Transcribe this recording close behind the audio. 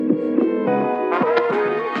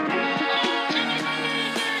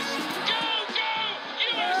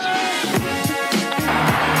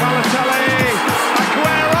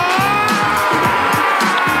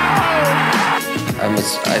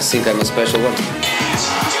think I'm a special one.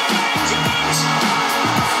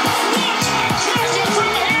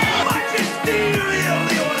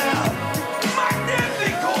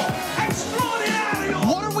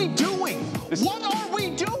 What are we doing? What are we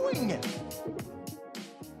doing?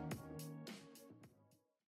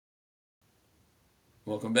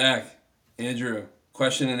 Welcome back. Andrew,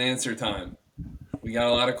 question and answer time. We got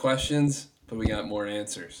a lot of questions, but we got more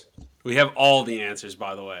answers. We have all the answers,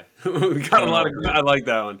 by the way. We got a lot of. I like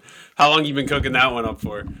that one. How long you been cooking that one up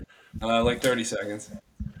for? Like 30 seconds.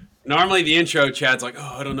 Normally the intro, Chad's like,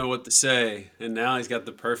 "Oh, I don't know what to say," and now he's got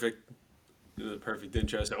the perfect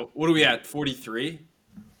intro. So what are we at? 43.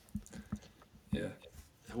 Yeah.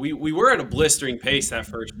 We were at a blistering pace that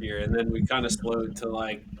first year, and then we kind of slowed to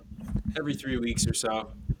like every 3 weeks or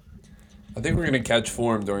so. I think we're going to catch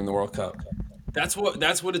form during the World Cup. That's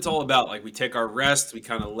what it's all about. Like we take our rest, we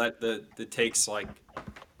kind of let the takes like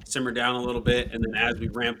simmer down a little bit, and then as we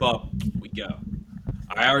ramp up, we go.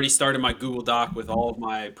 I already started my Google Doc with all of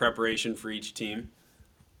my preparation for each team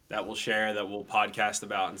that we'll share, that we'll podcast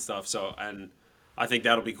about and stuff. So, and I think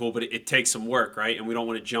that'll be cool, but it takes some work, right? And we don't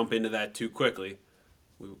want to jump into that too quickly.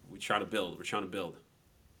 We try to build. We're trying to build.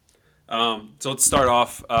 So let's start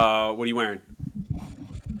off. What are you wearing?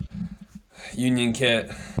 Union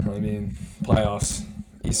kit. I mean, playoffs.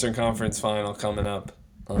 Eastern Conference final coming up.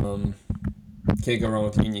 Can't go wrong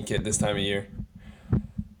with Union kit this time of year.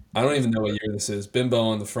 I don't even know what year this is. Bimbo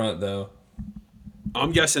on the front, though.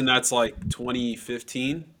 I'm guessing that's like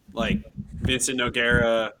 2015, like Vincent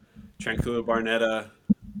Nogueira, Tranquillo Barnetta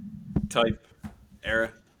type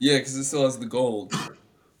era. Yeah, because it still has the gold.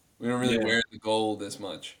 We don't really Yeah. wear the gold as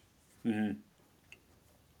much. Mm-hmm.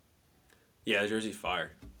 Yeah, the jersey's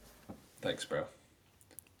fire. Thanks, bro.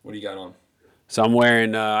 What do you got on? So I'm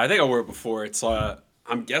wearing, I think I wore it before. It's,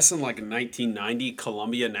 I'm guessing like a 1990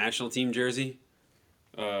 Columbia national team jersey.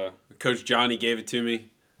 Coach Johnny gave it to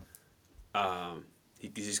me.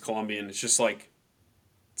 He's Colombian. It's just like,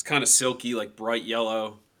 it's kind of silky, like bright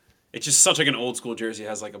yellow. It's just such like an old school jersey. It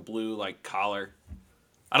has like a blue like collar.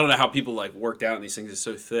 I don't know how people like worked out in these things. It's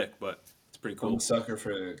so thick, but it's pretty I'm cool. a sucker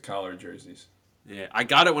for collar jerseys. Yeah, I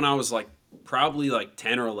got it when I was like probably like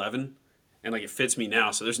 10 or 11, and like it fits me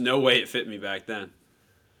now. So there's no way it fit me back then.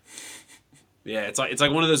 Yeah, it's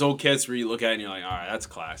like one of those old kits where you look at it and you're like, all right, that's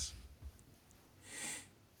class.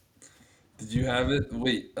 Did you have it?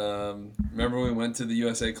 Wait, remember when we went to the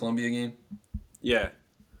USA Columbia game? Yeah,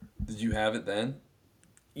 Did you have it then?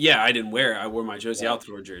 yeah, I didn't wear it. I wore my Josie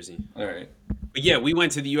Altidore jersey. All right. But yeah, we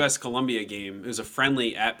went to the U.S. Columbia game. It was a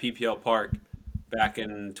friendly at PPL Park back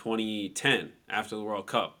in 2010 after the World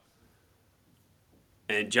Cup.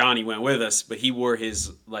 And Johnny went with us, but he wore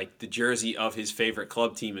his like the jersey of his favorite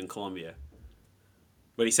club team in Colombia.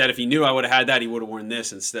 But he said if he knew I would have had that, he would have worn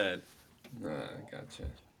this instead. Gotcha.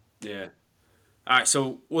 Yeah. All right.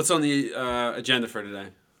 So what's on the agenda for today?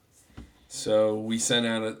 So we sent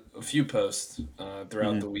out a few posts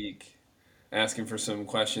throughout the week asking for some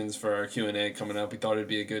questions for our Q&A coming up. We thought it'd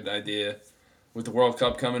be a good idea with the World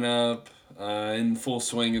Cup coming up, in full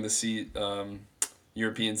swing of the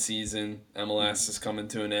European season. MLS is coming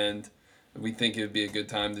to an end. We think it would be a good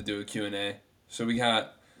time to do a Q&A. So we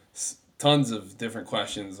got tons of different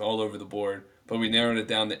questions all over the board, but we narrowed it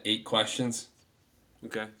down to 8 questions.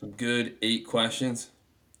 Okay. Some good 8 questions.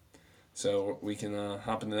 So we can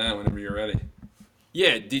hop into that whenever you're ready.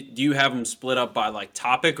 Yeah. Do you have them split up by like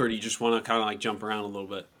topic, or do you just want to kind of like jump around a little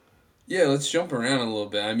bit? Yeah, let's jump around a little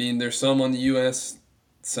bit. I mean, there's some on the U.S.,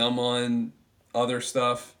 some on other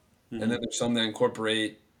stuff, and then there's some that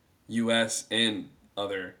incorporate U.S. and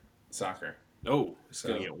other soccer. Oh, it's So-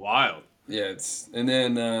 gonna get wild. Yeah, and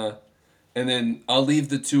then I'll leave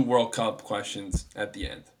the 2 World Cup questions at the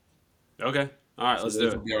end. Okay. All right. So Let's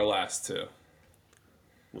those do will it. be our last 2.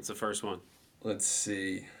 What's the first one? Let's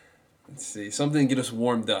see. Something to get us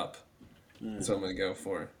warmed up. That's what I'm going to go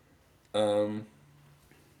for.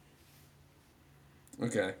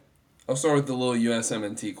 Okay. I'll start with the little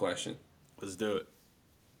USMNT question. Let's do it.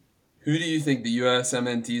 Who do you think the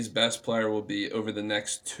USMNT's best player will be over the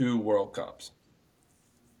next 2 World Cups?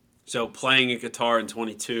 So playing in Qatar in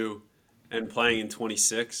 22 and playing in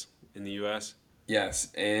 26 in the U.S. Yes,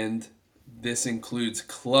 and this includes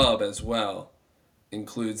club as well.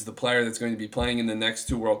 Includes the player that's going to be playing in the next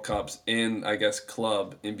 2 World Cups and, I guess,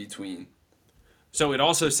 club in between. So it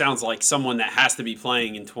also sounds like someone that has to be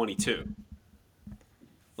playing in 22.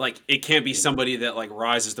 Like it can't be somebody that like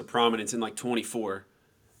rises to prominence in like 24,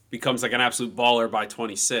 becomes like an absolute baller by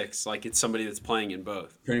 26. Like it's somebody that's playing in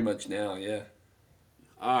both. Pretty much now, yeah.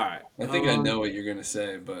 All right. I think I know what you're going to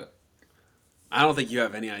say, but I don't think you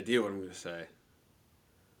have any idea what I'm going to say.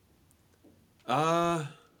 I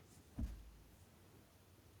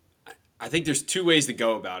think there's two ways to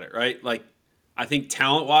go about it, right? Like, I think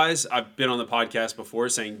talent-wise, I've been on the podcast before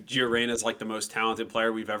saying Gio Reyna is like the most talented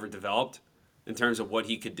player we've ever developed in terms of what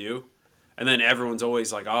he could do. And then everyone's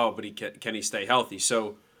always like, oh, but can he stay healthy?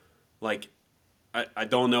 So, like, I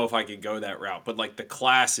don't know if I could go that route. But, like, the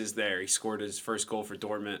class is there. He scored his first goal for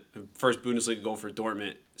Dortmund, first Bundesliga goal for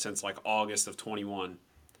Dortmund since, like, August of 21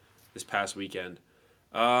 this past weekend.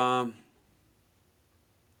 Do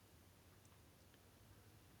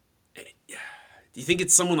you think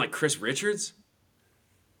it's someone like Chris Richards?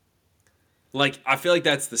 Like, I feel like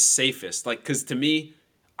that's the safest. Like, because to me,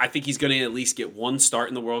 I think he's going to at least get one start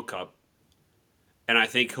in the World Cup. And I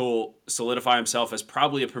think he'll solidify himself as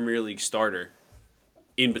probably a Premier League starter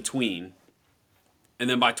in between. And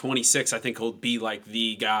then by 26, I think he'll be like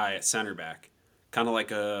the guy at center back. Kind of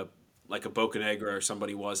like a Bocanegra or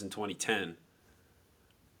somebody was in 2010.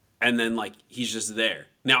 And then, like, he's just there.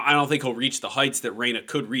 Now, I don't think he'll reach the heights that Reyna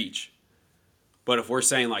could reach. But if we're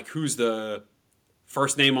saying, like, who's the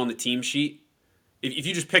first name on the team sheet, if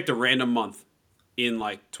you just picked a random month in,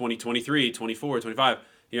 like, 2023, 24, 25,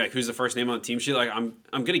 you're like, who's the first name on the team sheet? Like, I'm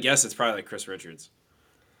going to guess it's probably, like, Chris Richards.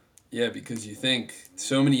 Yeah, because you think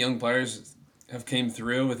so many young players have came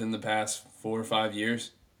through within the past 4 or 5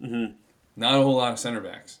 years. Mm-hmm. Not a whole lot of center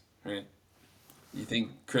backs, right? You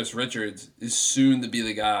think Chris Richards is soon to be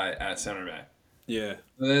the guy at center back. Yeah.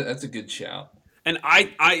 That's a good shout. And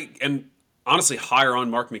I am honestly higher on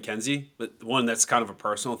Mark McKenzie, but one that's kind of a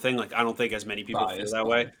personal thing. Like, I don't think as many people feel that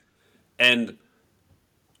way. And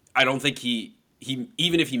I don't think he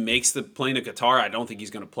even if he makes the playing a guitar, I don't think he's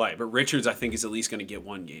going to play. But Richards, I think, is at least going to get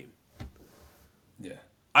one game. Yeah.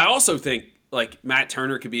 I also think, like, Matt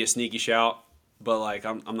Turner could be a sneaky shout, but, like,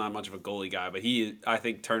 I'm not much of a goalie guy. But I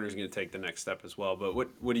think Turner's going to take the next step as well. But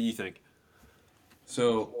what do you think?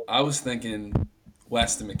 So I was thinking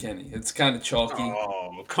Weston McKennie. It's kind of chalky.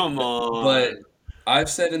 Oh, come on. But I've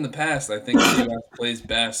said in the past, I think the U.S. plays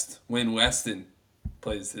best when Weston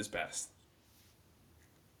plays his best.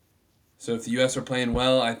 So if the U.S. are playing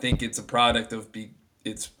well, I think it's a product of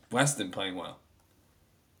it's Weston playing well.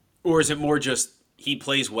 Or is it more just he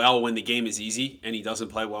plays well when the game is easy and he doesn't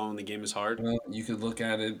play well when the game is hard? Well, you could look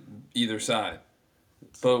at it either side.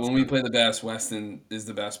 But when we play the best, Weston is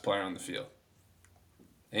the best player on the field.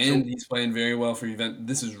 And he's playing very well for Juventus.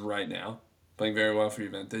 This is right now. Playing very well for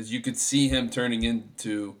Juventus. You could see him turning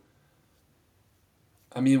into...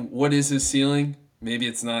 I mean, what is his ceiling? Maybe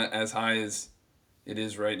it's not as high as it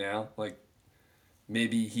is right now. Like,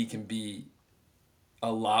 maybe he can be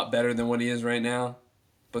a lot better than what he is right now.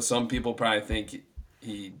 But some people probably think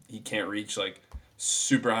he can't reach, like,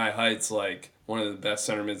 super high heights, like one of the best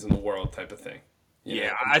centermen in the world type of thing.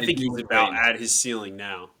 Yeah, I think he's about at his ceiling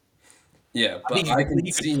now. Yeah, but I think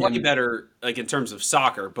he could play better, like, in terms of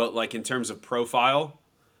soccer, but, like, in terms of profile,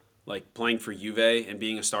 like, playing for Juve and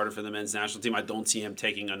being a starter for the men's national team, I don't see him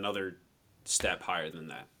taking another step higher than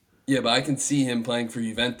that. Yeah, but I can see him playing for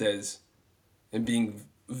Juventus and being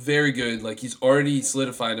very good. Like, he's already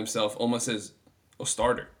solidified himself almost as a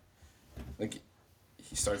starter. Like,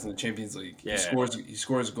 he starts in the Champions League. Yeah. He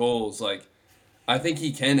scores goals. Like, I think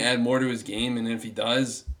he can add more to his game, and if he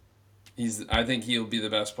does, I think he'll be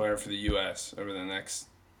the best player for the U.S. over the next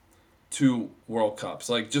 2 World Cups.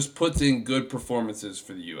 Like, just puts in good performances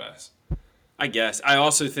for the U.S. I guess. I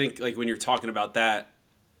also think, like, when you're talking about that,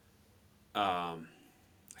 I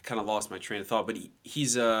kind of lost my train of thought, but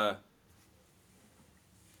he's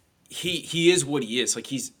he is what he is. Like,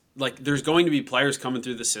 he's like, there's going to be players coming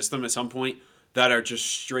through the system at some point that are just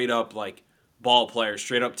straight up, like, ball players,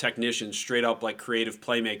 straight up technicians, straight up, like, creative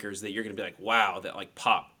playmakers that you're going to be like, wow, that, like,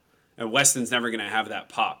 pop. And Weston's never going to have that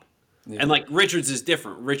pop. Yeah. And, like, Richards is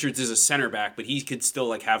different. Richards is a center back, but he could still,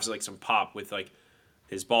 like, have, like, some pop with, like,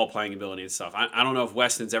 his ball playing ability and stuff. I don't know if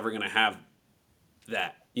Weston's ever going to have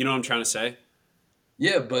that. You know what I'm trying to say?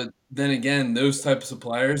 Yeah, but then again, those types of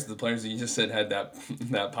players, the players that you just said had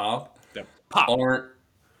that pop, aren't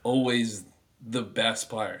always the best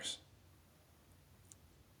players.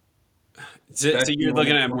 So you're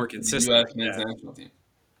looking at more consistent. The U.S. men's national team.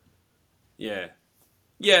 Yeah.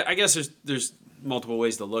 Yeah, I guess there's multiple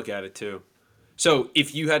ways to look at it, too. So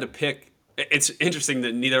if you had to pick, it's interesting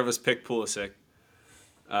that neither of us picked Pulisic.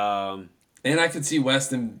 And I could see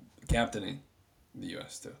Weston captaining the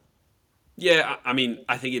U.S. too. Yeah, I mean,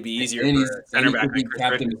 I think it'd be easier and for center back. He could be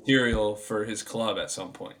captain material for his club at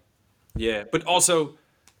some point. Yeah, but also,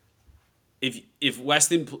 if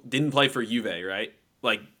Weston didn't play for Juve, right?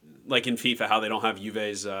 Like in FIFA, how they don't have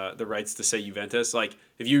Juve's the rights to say Juventus. Like,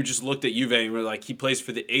 if you just looked at Juve and were like, he plays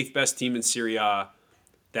for the 8th best team in Serie A,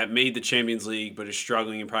 that made the Champions League but is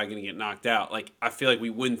struggling and probably going to get knocked out. Like, I feel like we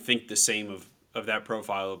wouldn't think the same of that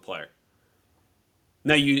profile of player.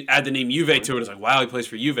 Now you add the name Juve to it, it's like, wow, he plays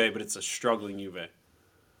for Juve, but it's a struggling Juve.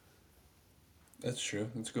 That's true.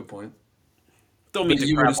 That's a good point. Don't mean But to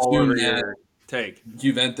you would crap all assume over that your take.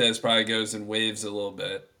 Juventus probably goes in waves a little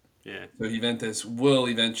bit. Yeah. So Juventus will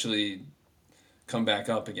eventually come back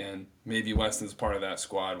up again. Maybe Weston's part of that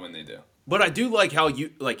squad when they do. But I do like how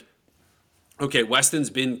okay, Weston's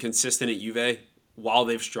been consistent at Juve while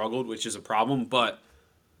they've struggled, which is a problem, but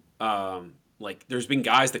like there's been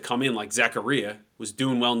guys that come in like Zakaria was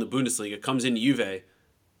doing well in the Bundesliga, comes into Juve,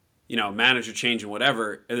 manager change and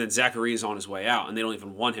whatever, and then Zakaria's on his way out and they don't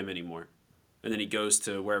even want him anymore. And then he goes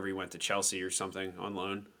to wherever he went, to Chelsea or something on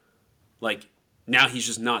loan. Like now he's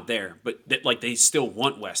just not there, but they still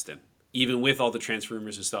want Weston, even with all the transfer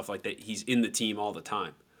rumors and stuff like that. He's in the team all the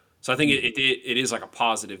time. So I think it is like a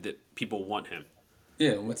positive that people want him.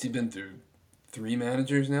 Yeah, what's he been through? 3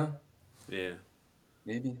 managers now? Yeah.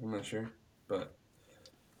 Maybe? I'm not sure. But,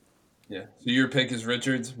 yeah. So your pick is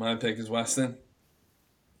Richards. My pick is Weston.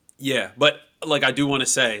 Yeah, but, like, I do want to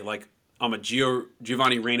say, like, I'm a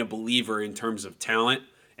Giovanni Reina believer in terms of talent.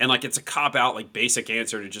 And, like, it's a cop-out, like, basic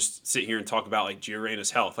answer to just sit here and talk about, like, Gio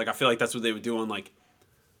Reyna's health. Like, I feel like that's what they would do on, like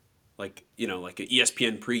an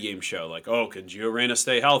ESPN pregame show. Like, oh, can Gio Reyna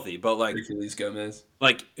stay healthy? But, like... Hercules Gomez.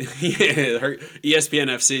 Like, yeah, ESPN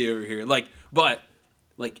FC over here. Like, but,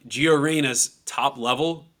 like, Gio Reyna's top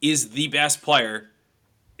level is the best player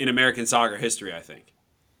in American soccer history, I think.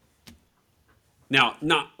 Now,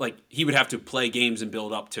 not, like, he would have to play games and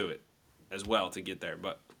build up to it as well to get there.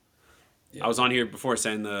 But yeah. I was on here before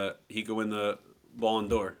saying he could win the Ballon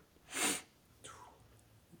d'Or.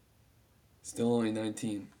 Still only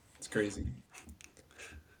 19. It's crazy.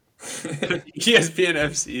 ESPN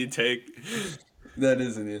FC take. That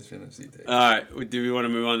is an ESPN FC take. All right. Do we want to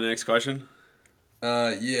move on to the next question?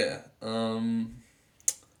 Yeah.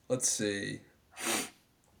 Let's see.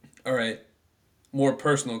 All right. More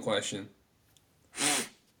personal question.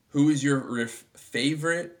 Who is your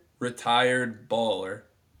favorite retired baller?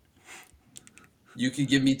 You could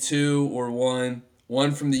give me 2 or 1.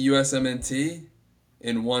 One from the USMNT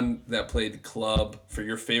and one that played club for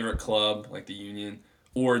your favorite club, like the Union,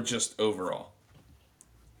 or just overall.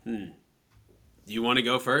 Do you want to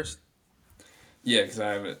go first? Yeah, because I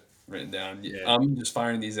have it written down. Yeah. I'm just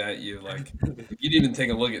firing these at you. Like, if you didn't even take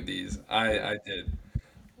a look at these, I did,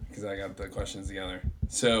 because I got the questions together.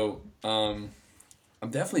 So, I'm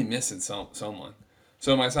definitely missing someone.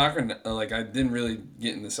 So my soccer, like, I didn't really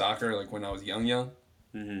get into soccer like when I was young.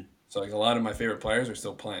 Mm-hmm. So like a lot of my favorite players are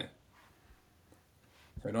still playing.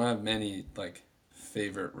 So I don't have many like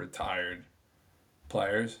favorite retired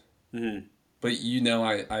players. Mm-hmm. But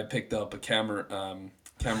I picked up a Cameroon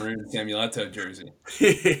Samuel Eto'o jersey.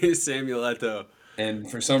 Samuel Eto'o. And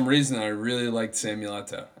for some reason, I really liked Samuel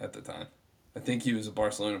Eto'o at the time. I think he was a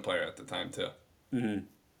Barcelona player at the time, too.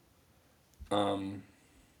 Mm-hmm.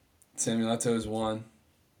 Samuel Eto'o is one.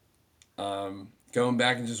 Going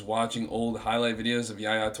back and just watching old highlight videos of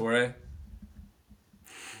Yaya Toure.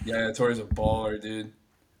 Yaya Toure's a baller, dude.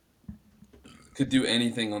 Could do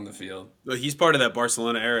anything on the field. But he's part of that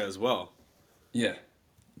Barcelona era as well. Yeah.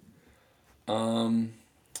 And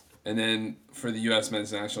then for the U.S.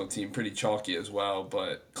 men's national team, pretty chalky as well.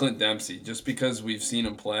 But Clint Dempsey, just because we've seen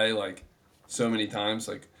him play like so many times.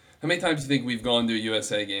 Like, how many times do you think we've gone to a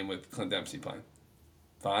USA game with Clint Dempsey playing?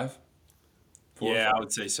 5? 4? Yeah, I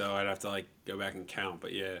would say so. I'd have to like go back and count,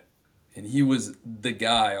 but yeah. And he was the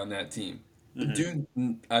guy on that team. Mm-hmm.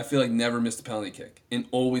 Dude, I feel like never missed a penalty kick and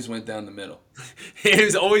always went down the middle. He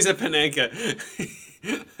was always a Panenka.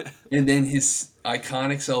 And then his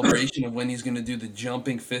iconic celebration of when he's going to do the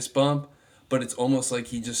jumping fist bump, but it's almost like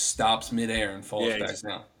he just stops midair and falls back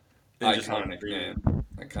down. Iconic, man.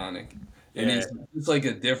 Iconic. And he's just like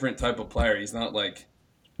a different type of player. He's not like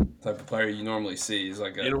type of player you normally see. He's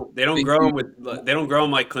like they don't grow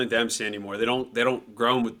him like Clint Dempsey anymore. They don't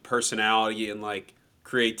grow him with personality and like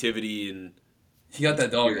creativity, and he got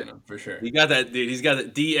that dog in him for sure. He got that dude. He's got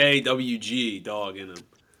that DAWG dog in him.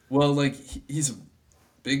 Well, like he's a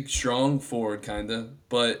big, strong forward kind of,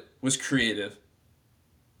 but was creative.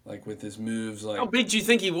 Like with his moves, like how big do you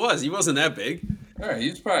think he was? He wasn't that big. All right,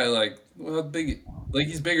 he's probably like big. Like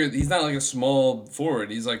he's bigger. He's not like a small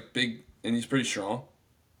forward. He's like big and he's pretty strong.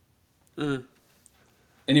 And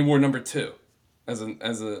he wore number 2 as an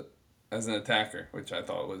attacker, which I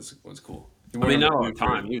thought was cool. I mean, not all the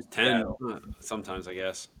time. He was 10 sometimes, I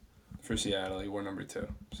guess. For Seattle, he wore number 2.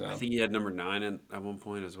 So I think he had number 9 at one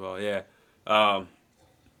point as well. Yeah.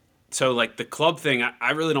 So like the club thing,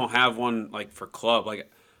 I really don't have one like for club.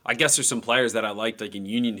 Like I guess there's some players that I liked like in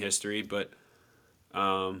Union history, but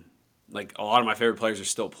like a lot of my favorite players are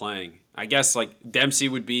still playing. I guess like Dempsey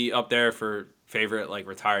would be up there for favorite like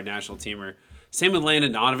retired national teamer. Same with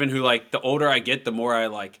Landon Donovan, who like the older I get, the more I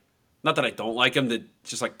like. Not that I don't like him, the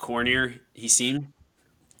just like cornier he seemed.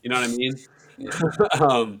 You know what I mean? Yeah,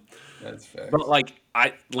 um, that's but facts. like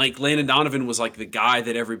I like Landon Donovan was like the guy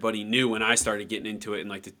that everybody knew when I started getting into it in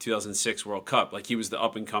like the 2006 World Cup. Like he was the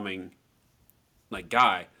up and coming like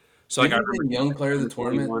guy. So like I Didn't he remember win he was Young like Player of the under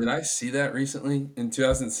Tournament? Did 21. I see that recently? In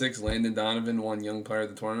 2006, Landon Donovan won Young Player of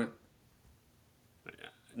the Tournament.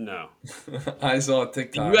 No. I saw a The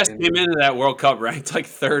TikTok U.S. and came into that World Cup ranked like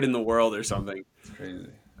third in the world or something. it's crazy.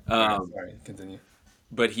 All right, Um, sorry, continue.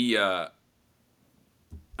 but he, I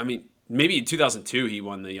mean, maybe in 2002 he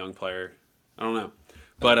won the young player. I don't know.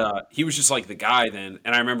 But he was just like the guy then.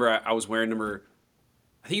 And I remember I was wearing number,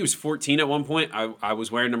 I think he was 14 at one point. I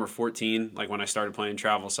was wearing number 14 like when I started playing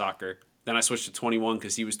travel soccer. Then I switched to 21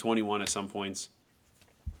 because he was 21 at some points.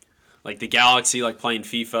 Like the Galaxy, like playing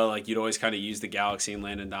FIFA, like you'd always kind of use the Galaxy and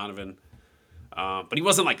Landon Donovan. But he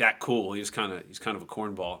wasn't like that cool. He was kind of a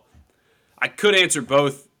cornball. I could answer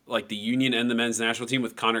both like the Union and the men's national team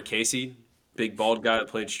with Connor Casey, big bald guy that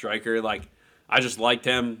played striker. Like I just liked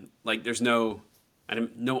him. Like there's no, I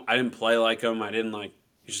didn't play like him. I didn't like.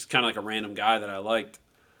 He's just kind of like a random guy that I liked.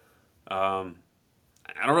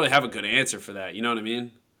 I don't really have a good answer for that. You know what I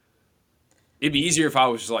mean? It'd be easier if I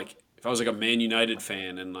was just like if I was like a Man United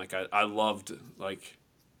fan and like I loved like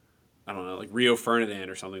I don't know like Rio Ferdinand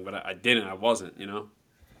or something, but I didn't. I wasn't. You know.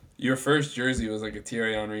 Your first jersey was like a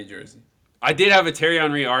Thierry Henry jersey. I did have a Terry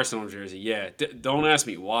Henry Arsenal jersey. Yeah, don't ask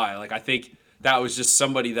me why. Like I think that was just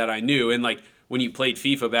somebody that I knew, and like when you played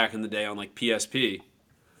FIFA back in the day on like PSP,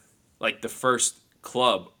 like the first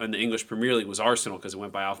club in the English Premier League was Arsenal because it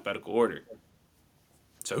went by alphabetical order.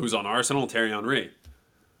 So who's on Arsenal? Terry Henry,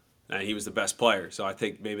 and he was the best player. So I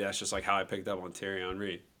think maybe that's just like how I picked up on Terry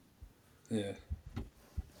Henry. Yeah.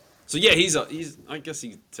 So yeah, he's. I guess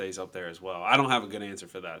you could say he's up there as well. I don't have a good answer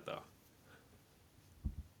for that though.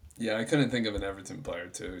 Yeah, I couldn't think of an Everton player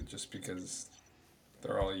too, just because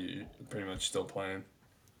they're all pretty much still playing.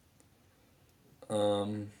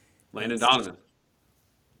 Um, Landon Donovan.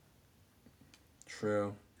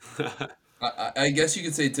 true. I guess you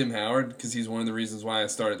could say Tim Howard because he's one of the reasons why I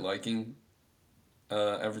started liking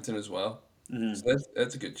Everton as well. So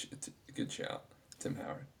that's a it's a good shout, Tim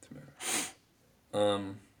Howard. Tim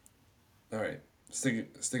Howard. All right,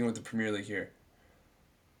 sticking with the Premier League here.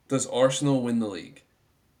 Does Arsenal win the league?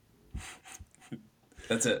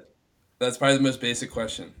 That's it. That's probably the most basic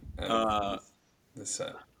question out of Uh, this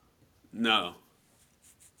set. no.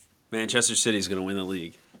 Manchester City's going to win the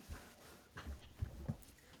league.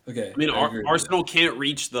 Okay, I mean, I agree with that. Arsenal can't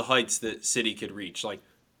reach the heights that City could reach. Like,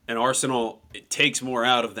 and Arsenal, it takes more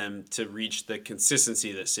out of them to reach the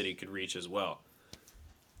consistency that City could reach as well.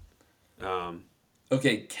 Um,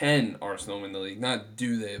 Okay, can Arsenal win the league? Not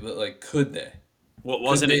do they, but like could they? what Could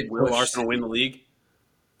wasn't they it? Will push Arsenal win City? the league?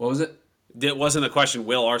 What was it? Wasn't the question?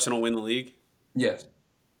 Will Arsenal win the league? Yes,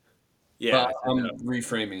 Yeah, but I said I'm no.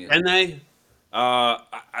 reframing it. Can they?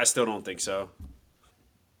 I still don't think so.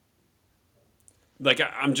 Like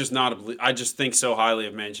I'm just not. I just think so highly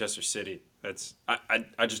of Manchester City.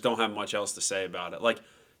 I just don't have much else to say about it. Like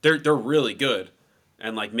they're really good,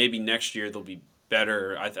 and like maybe next year they'll be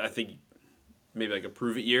better. I think maybe like a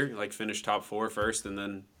prove it year, like finish top four first, and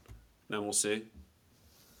then we'll see.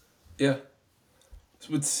 Yeah,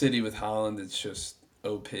 with City with Holland, it's just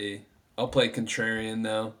OP. I'll play contrarian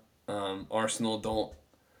though. Arsenal don't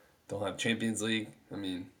have Champions League. I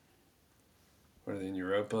mean, what are they in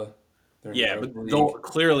Europa? They're in Yeah, but Europa they'll League.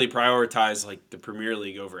 clearly prioritize like the Premier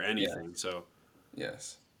League over Yeah. anything. So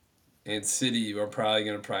Yes. And City are probably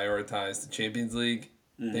going to prioritize the Champions League.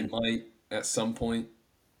 They might at some point.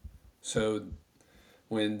 So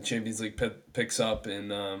when Champions League picks up in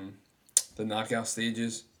the knockout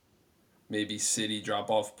stages, maybe City drop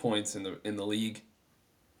off points in the league,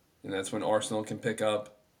 and that's when Arsenal can pick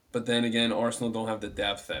up. But then again, Arsenal don't have the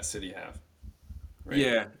depth that City have. Right?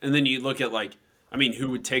 yeah, and then you look at like I mean, who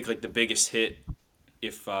would take like the biggest hit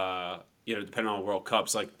if depending on World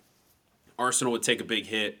Cups, like Arsenal would take a big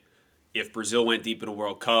hit if Brazil went deep in a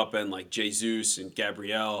World Cup and like Jesus and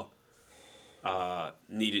Gabriel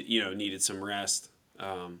needed some rest.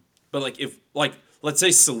 But like if like let's say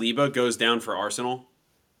Saliba goes down for Arsenal,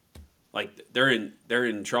 like they're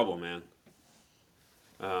in trouble, man.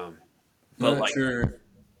 Um, I'm but not like sure.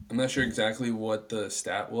 I'm not sure exactly what the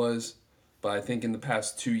stat was, but I think in the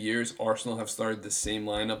past 2 years, Arsenal have started the same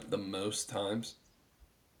lineup the most times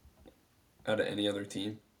out of any other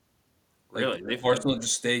team. Like really, they've Arsenal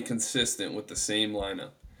just stay consistent with the same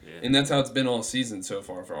lineup. And that's how it's been all season so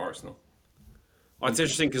far for Arsenal. Well, it's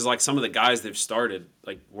interesting because like some of the guys they've started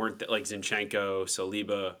like weren't like Zinchenko,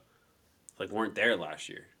 Saliba, like weren't there last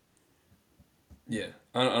year. Yeah,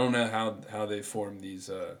 I don't know how they form these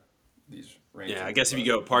rankings. Yeah, I guess if you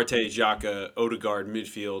go Partey, Xhaka, Odegaard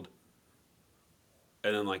midfield,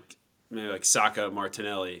 and then like maybe like Saka,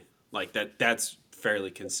 Martinelli, like that's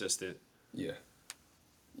fairly consistent. Yeah.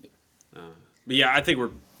 But yeah, I think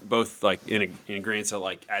we're both like in agreement that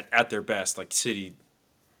like at their best, like City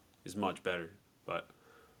is much better. But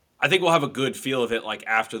I think we'll have a good feel of it like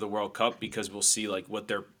after the World Cup because we'll see like what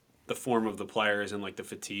the form of the players and like the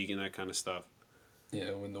fatigue and that kind of stuff.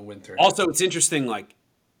 Yeah, when the winter. Also, it's interesting. Like,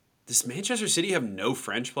 does Manchester City have no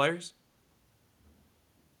French players?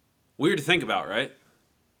 Weird to think about, right?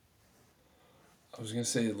 I was gonna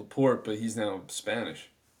say Laporte, but he's now Spanish.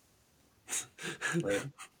 Right.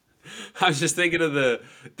 I was just thinking of the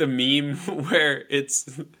meme where it's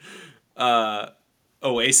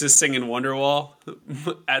Oasis singing Wonderwall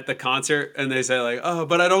at the concert, and they say like, "Oh,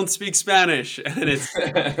 but I don't speak Spanish," and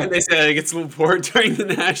and they say like, it's Laporte during the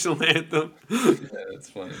national anthem. Yeah, that's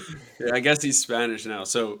funny. Yeah, I guess he's Spanish now.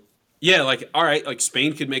 So yeah, like all right, like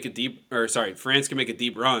France could make a deep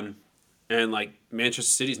run, and like Manchester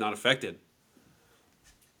City's not affected.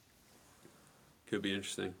 Could be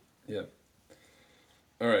interesting. Yeah.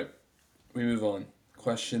 All right, we move on.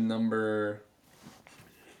 Question number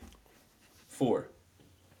 4.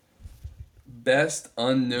 Best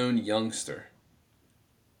unknown youngster.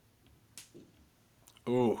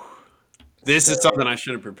 Ooh, this is something I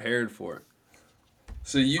should have prepared for.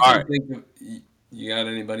 So you All can right. think of you got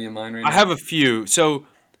anybody in mind right now? I have a few. So,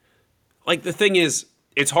 like the thing is,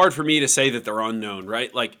 it's hard for me to say that they're unknown,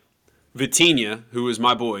 right? Like Vitinha, who is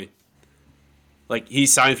my boy, like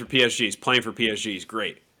he's signed for PSG, he's playing for PSG, he's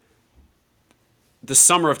great. The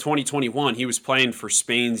summer of 2021, he was playing for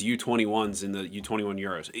Spain's U21s in the U21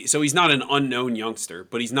 Euros. So he's not an unknown youngster,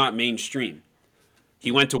 but he's not mainstream.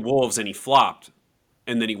 He went to Wolves and he flopped,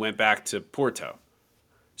 and then he went back to Porto.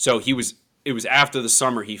 So it was after the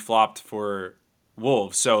summer he flopped for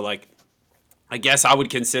Wolves. So like I guess I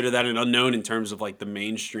would consider that an unknown in terms of like the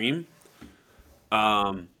mainstream.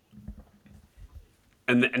 And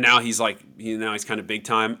now he's like he's kind of big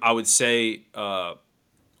time. I would say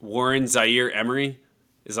Warren Zaire-Emery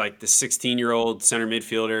is like the 16-year-old center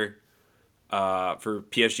midfielder for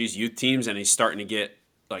PSG's youth teams, and he's starting to get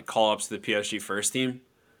like call ups to the PSG first team.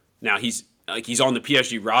 Now he's on the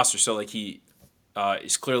PSG roster, so like he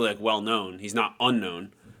is clearly like well known. He's not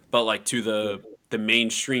unknown, but like to the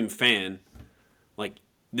mainstream fan, like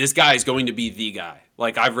this guy is going to be the guy.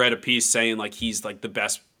 Like I've read a piece saying like he's like the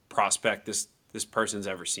best prospect this person's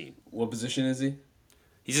ever seen. What position is he?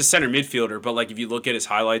 He's a center midfielder, but like if you look at his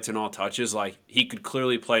highlights and all touches, like he could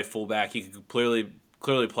clearly play fullback. He could clearly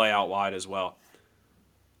play out wide as well.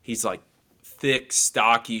 He's like thick,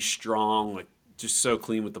 stocky, strong, like just so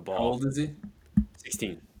clean with the ball. How old is he?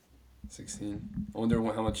 16. 16. I wonder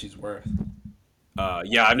how much he's worth.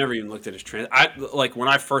 Yeah, I've never even looked at his trend. I like when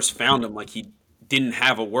I first found him, like he didn't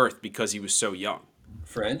have a worth because he was so young.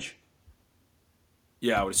 French?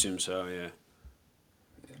 Yeah, I would assume so. Yeah.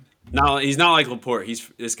 No, he's not like Laporte.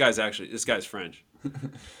 This guy's French. This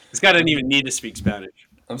guy doesn't even need to speak Spanish.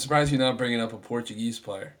 I'm surprised you're not bringing up a Portuguese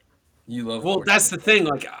player. You love. Well, Portugal. that's the thing.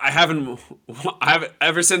 Like I haven't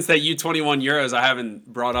ever since that U21 Euros. I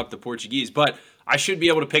haven't brought up the Portuguese, but I should be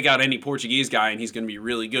able to pick out any Portuguese guy, and he's going to be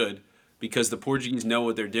really good because the Portuguese know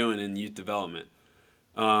what they're doing in youth development.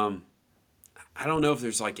 I don't know if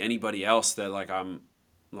there's like anybody else that like I'm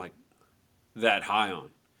like that high on.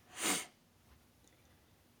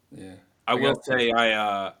 Yeah. I will say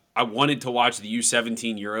I wanted to watch the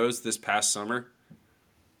U17 Euros this past summer,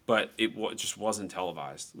 but it just wasn't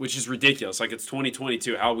televised, which is ridiculous. Like it's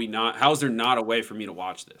 2022. How is there not a way for me to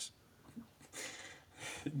watch this?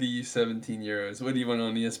 The U17 Euros. What do you want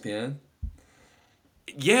on ESPN?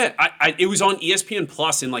 Yeah, it was on ESPN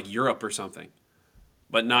Plus in like Europe or something,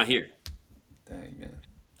 but not here. Dang, man.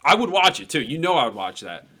 I would watch it too. You know I would watch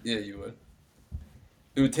that. Yeah, you would.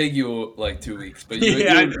 It would take you like 2 weeks, but you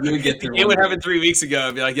would get through. It would happen 3 weeks ago.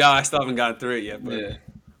 I'd be like, yeah, I still haven't gotten through it yet. But.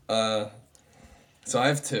 Yeah. So I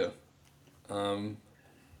have 2.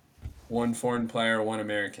 One foreign player, one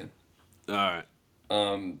American. All right.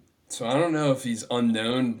 So I don't know if he's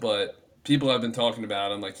unknown, but people have been talking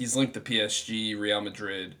about him. Like he's linked to PSG, Real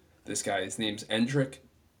Madrid. This guy, his name's Endrick,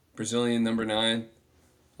 Brazilian number 9,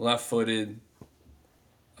 left-footed,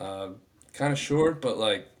 kind of short, but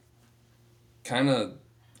like kind of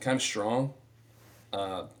strong.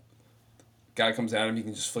 Guy comes at him, he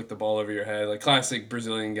can just flick the ball over your head. Like classic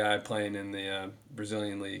Brazilian guy playing in the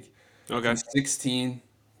Brazilian league. Okay. He's 16,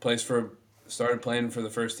 started playing for the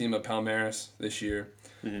first team of Palmeiras this year.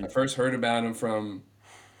 Mm-hmm. I first heard about him from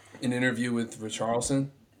an interview with Richarlison.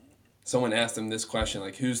 Someone asked him this question,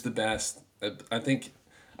 like, who's the best? I think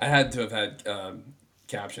I had to have had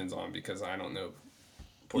captions on because I don't know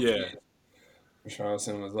Portuguese. Yeah.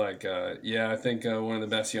 Richarlison was like, I think one of the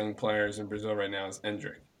best young players in Brazil right now is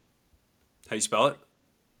Endrick. How you spell it?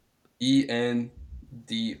 Endrick.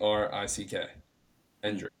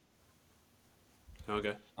 Endrick.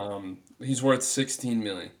 Okay. He's worth 16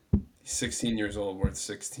 million. He's 16 years old, worth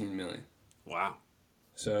 16 million. Wow.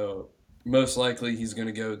 So most likely he's going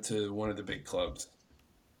to go to one of the big clubs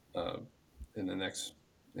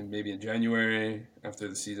maybe in January after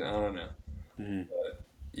the season. I don't know. Mm-hmm. But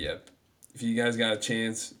yeah, if you guys got a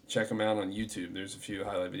chance, check him out on YouTube. There's a few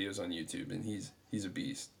highlight videos on YouTube, and he's a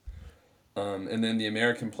beast. And then the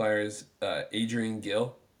American player is Adrian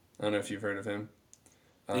Gill. I don't know if you've heard of him.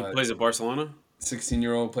 He plays at Barcelona?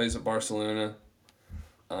 16-year-old, plays at Barcelona.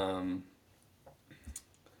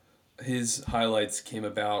 His highlights came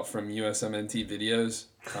about from USMNT videos,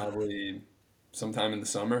 probably sometime in the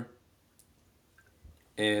summer.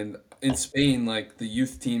 And in Spain, like the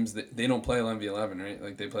youth teams, they don't play 11v11, right?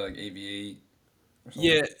 Like they play like AV8 or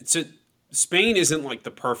something. Yeah, so Spain isn't like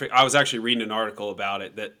the perfect. I was actually reading an article about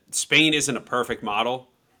it that Spain isn't a perfect model.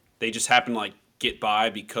 They just happen to like get by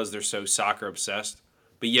because they're so soccer obsessed.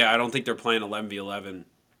 But yeah, I don't think they're playing 11v11.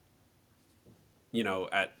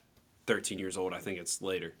 At 13 years old, I think it's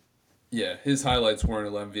later. Yeah, his highlights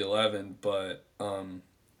weren't 11v11, but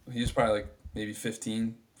he was probably like maybe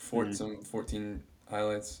 15, 14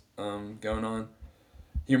 highlights going on.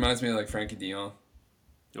 He reminds me of like Frankie De Jong.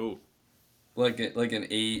 Oh, Like an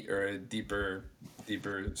 8 or a deeper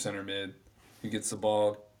center mid who gets the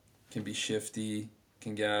ball, can be shifty,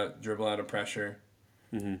 can dribble out of pressure.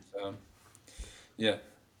 Mm-hmm. So, yeah.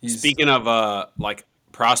 Speaking of like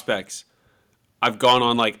prospects, I've gone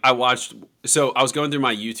on like I was going through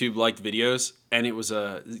my YouTube liked videos, and it was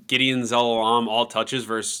Gideon Zelalem all touches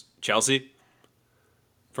versus Chelsea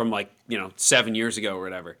from 7 years ago or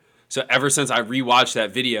whatever. So ever since I rewatched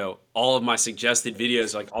that video, all of my suggested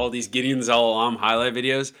videos, like all these Gideon Zelalem highlight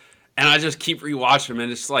videos, and I just keep rewatching them,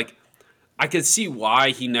 and it's like I could see why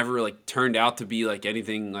he never like turned out to be like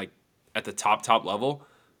anything like at the top level,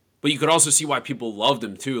 but you could also see why people loved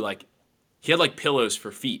him too. Like he had like pillows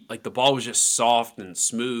for feet, like the ball was just soft and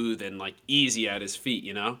smooth and like easy at his feet,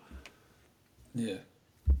 Yeah.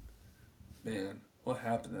 Man, what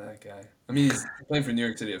happened to that guy? I mean, he's playing for New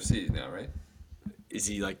York City FC now, right? Is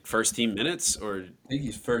he like first team minutes or? I think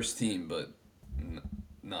he's first team, but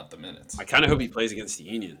not the minutes. I kind of hope he plays against the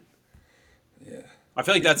Union. Yeah. I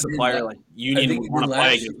feel like that's a player like Union think would he want to did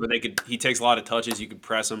play last against, where he takes a lot of touches, you could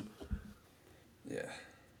press him. Yeah.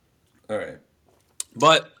 All right.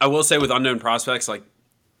 But I will say with unknown prospects, like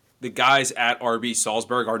the guys at RB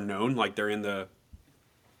Salzburg are known, like they're in the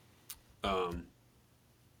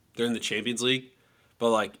Champions League,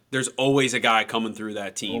 but like there's always a guy coming through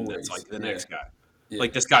that team that's like the next guy. Yeah.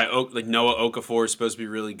 Like this guy, like Noah Okafor is supposed to be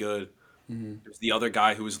really good. There's the other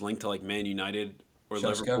guy who was linked to like Man United or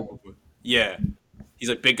Šeško? Liverpool. Yeah, he's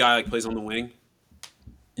a big guy, like plays on the wing.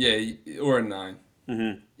 Yeah, or a 9.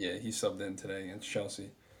 Mm-hmm. Yeah, he subbed in today against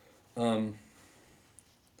Chelsea. All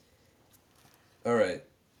right.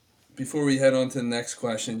 Before we head on to the next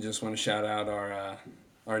question, just want to shout out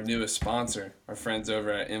our newest sponsor, our friends over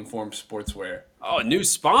at Inform Sportswear. Oh, a new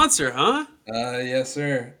sponsor, huh? Yes,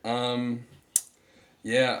 sir.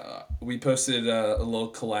 We posted a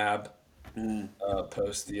little collab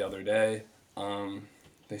post the other day.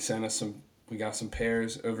 They sent us we got some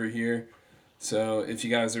pairs over here. So if you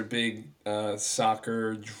guys are big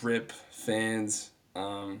soccer drip fans,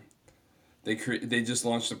 they just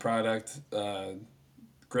launched a product,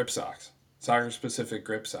 grip socks, soccer specific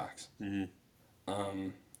grip socks.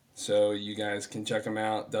 So you guys can check them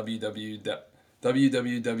out,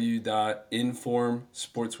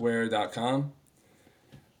 www.informsportswear.com,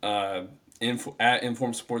 at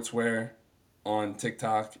Inform Sportswear on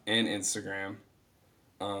TikTok and Instagram.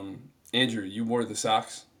 Andrew, you wore the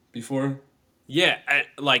socks before? Yeah,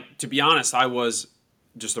 like to be honest, I was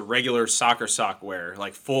just a regular soccer sock wearer,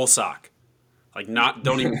 like full sock, like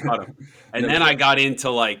don't even cut them. And then I got into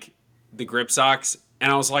like the grip socks,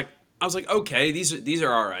 and I was like, okay, these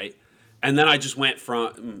are all right. And then I just went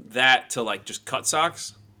from that to like just cut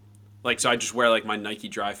socks, like so I just wear like my Nike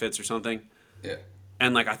Dry Fits or something. Yeah.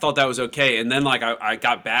 And like I thought that was okay, and then like I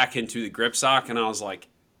got back into the grip sock, and I was like,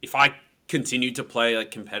 if I continue to play like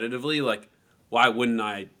competitively, like why wouldn't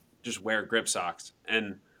I just wear grip socks?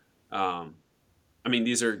 And I mean,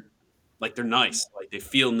 these are like they're nice, like they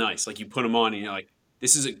feel nice, like you put them on and you're like,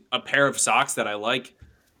 this is a pair of socks that I like.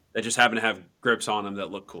 that just happen to have grips on them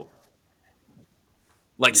that look cool.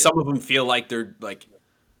 Like Yeah. some of them feel like they're like,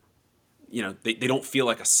 they don't feel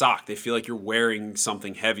like a sock. They feel like you're wearing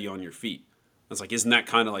something heavy on your feet. It's like, isn't that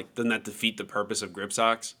kind of like, doesn't that defeat the purpose of grip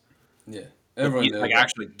socks? Yeah. But Everyone these, knows like that.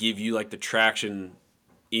 actually give you like the traction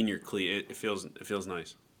in your cleat. It feels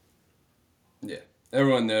nice. Yeah.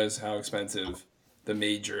 Everyone knows how expensive the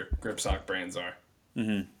major grip sock brands are.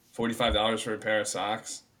 Mm-hmm. $45 for a pair of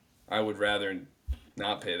socks. I would rather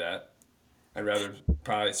not pay that. I'd rather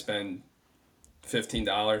probably spend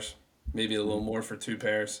 $15, maybe a little more for 2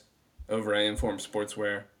 pairs over at Inform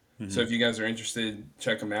Sportswear. So if you guys are interested,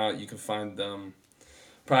 check them out. You can find them,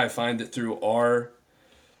 probably find it through our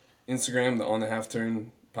Instagram, the On the Half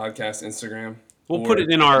Turn podcast Instagram. We'll put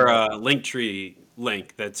it in our Linktree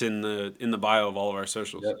link that's in the bio of all of our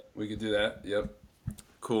socials. Yep, we could do that. Yep.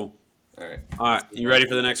 Cool. All right. All right, you ready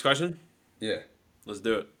for the next question? Yeah. Let's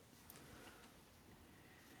do it.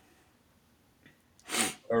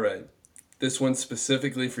 All right. This one's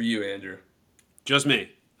specifically for you, Andrew. Just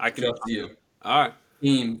me. I can. Just you. All right.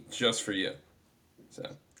 Team just for you. So,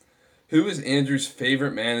 who is Andrew's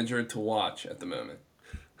favorite manager to watch at the moment?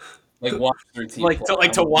 Like watch their team. Like play.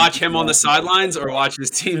 to watch him on the sidelines or watch his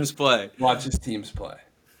teams play. Watch his teams play.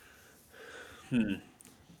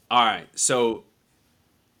 All right. So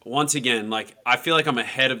once again, like I feel like I'm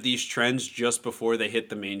ahead of these trends just before they hit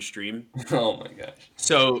the mainstream. Oh my gosh.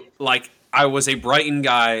 So like I was a Brighton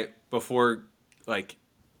guy before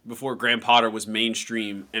Graham Potter was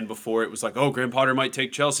mainstream and before it was like, oh, Graham Potter might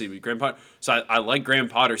take Chelsea. But Graham Potter. So I like Graham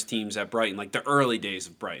Potter's teams at Brighton, like the early days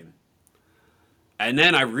of Brighton. And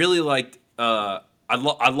then I really liked I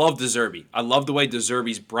love De Zerbi. I love the way De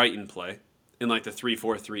Zerbi's Brighton play in like the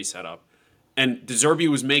 3-4-3 setup. And De Zerbi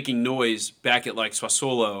was making noise back at like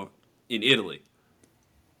Sassuolo in Italy.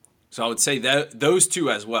 So I would say that those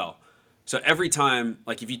two as well. So every time,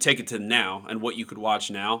 like if you take it to now and what you could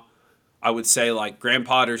watch now, I would say like Graham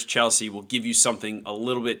Potter's Chelsea will give you something a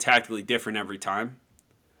little bit tactically different every time.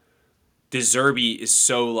 De Zerbi is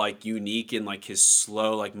so like unique in like his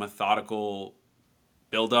slow, like methodical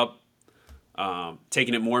build up.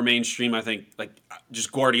 Taking it more mainstream, I think like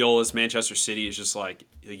just Guardiola's Manchester City is just like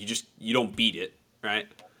you don't beat it, right?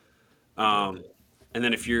 And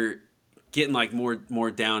then if you're getting like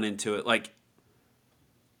more down into it, like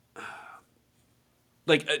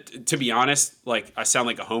to be honest, like I sound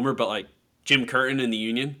like a homer, but like Jim Curtin in the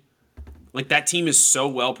Union, like that team is so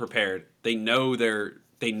well prepared. They know their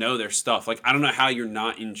stuff. Like I don't know how you're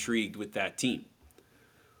not intrigued with that team.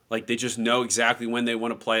 Like they just know exactly when they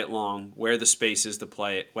want to play it long, where the space is to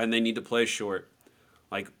play it, when they need to play short,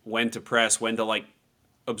 like when to press, when to like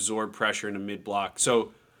absorb pressure in a mid block.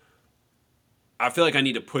 So I feel like I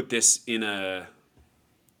need to put this in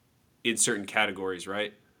certain categories,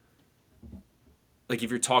 right? Like if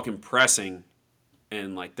you're talking pressing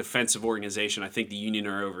and like defensive organization, I think the Union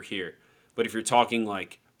are over here. But if you're talking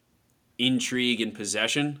like intrigue and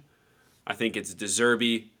possession, I think it's De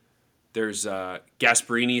Zerbi. There's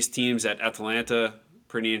Gasparini's teams at Atalanta,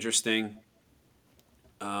 pretty interesting.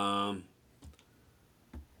 Who I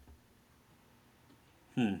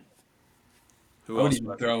would else?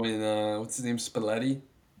 even throw in what's his name, Spalletti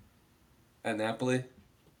at Napoli.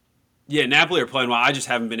 Yeah, Napoli are playing well. I just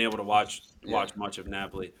haven't been able to watch much of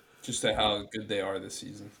Napoli. Just to how good they are this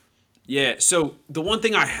season. Yeah, so the one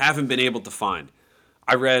thing I haven't been able to find,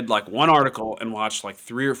 I read like one article and watched like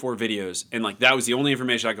 3 or 4 videos, and like that was the only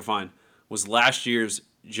information I could find, was last year's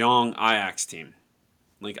Jong Ajax team,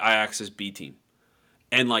 like Ajax's B team.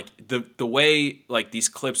 And like the way like these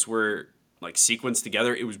clips were like sequenced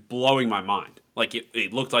together, it was blowing my mind. Like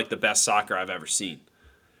it looked like the best soccer I've ever seen.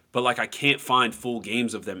 But like I can't find full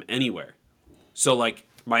games of them anywhere. So like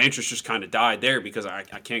my interest just kind of died there because I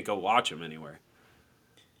can't go watch them anywhere.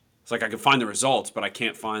 It's like I can find the results, but I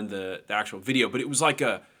can't find the actual video. But it was like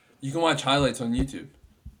You can watch highlights on YouTube.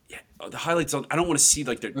 the highlights. I don't want to see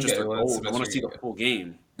like just their well, that's goals. the I best want way to see to the go. full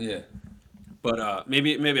game. Yeah. But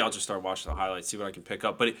maybe I'll just start watching the highlights, see what I can pick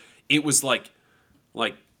up. But it was like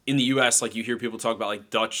in the U.S., like you hear people talk about like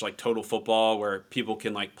Dutch like total football, where people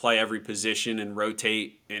can like play every position and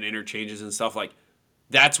rotate and interchanges and stuff. Like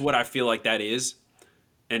that's what I feel like that is.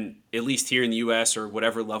 And at least here in the U.S. or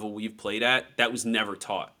whatever level we've played at, that was never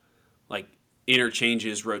taught. Like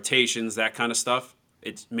interchanges, rotations, that kind of stuff.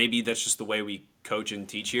 It's maybe that's just the way we coach and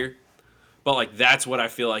teach here. But like that's what I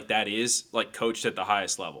feel like that is, like coached at the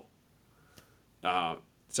highest level.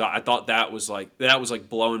 So I thought that was like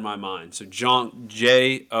blowing my mind. So Jong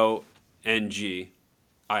Ajax,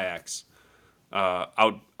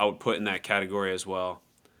 I would put in that category as well.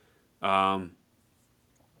 And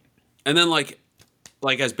then like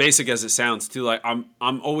like as basic as it sounds too, like I'm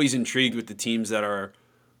always intrigued with the teams that are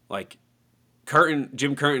like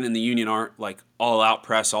Jim Curtin and the Union aren't like all out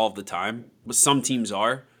press all of the time, but some teams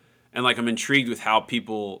are, and like I'm intrigued with how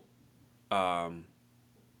people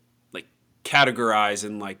like categorize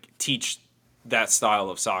and like teach that style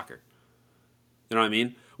of soccer. You know what I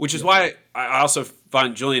mean? Which is why I also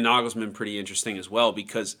find Julian Nagelsmann pretty interesting as well,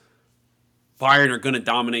 because Bayern are going to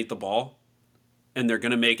dominate the ball and they're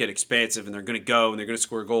going to make it expansive and they're going to go and they're going to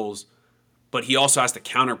score goals, but he also has to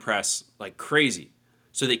counter press like crazy.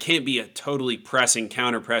 So they can't be a totally pressing,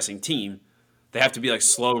 counter pressing team. They have to be like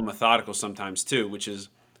slow and methodical sometimes too, which is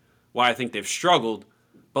why I think they've struggled.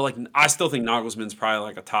 But like I still think Nagelsmann's probably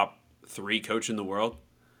like a top 3 coach in the world.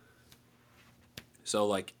 So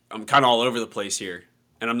like I'm kind of all over the place here,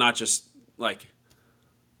 and I'm not just like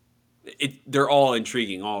it. They're all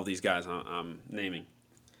intriguing. All of these guys I'm naming.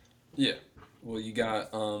 Yeah. Well, you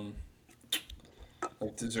got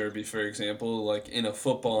like De Zerbi, for example, like in a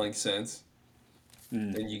footballing sense.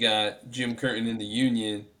 Then you got Jim Curtin in the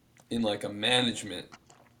Union in like a management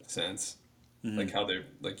sense, like how they're,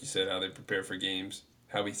 like you said, how they prepare for games,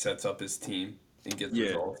 how he sets up his team and gets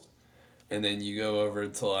results. And then you go over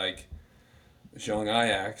to like Jean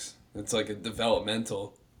Ajax. It's like a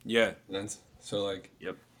developmental sense. So like,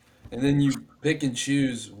 and then you pick and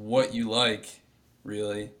choose what you like,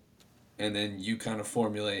 really, and then you kind of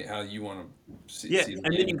formulate how you want to see. Yeah, see the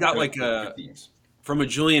and then game you got with like your teams. from a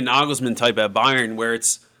Julian Nagelsmann type at Bayern, where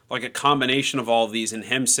it's like a combination of all of these, and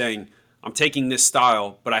him saying, "I'm taking this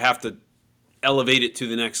style, but I have to elevate it to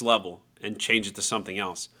the next level and change it to something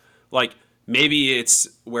else." Like maybe it's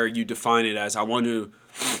where you define it as, I want to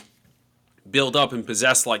build up and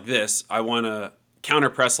possess like this. I want to counter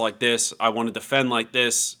press like this. I want to defend like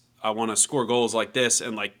this. I want to score goals like this,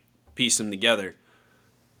 and like piece them together.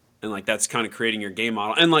 And like that's kind of creating your game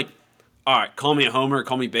model. And like, all right, call me a homer,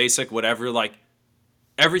 call me basic, whatever. Like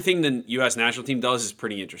everything the U.S. national team does is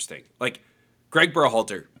pretty interesting. Like Greg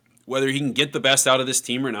Berhalter, whether he can get the best out of this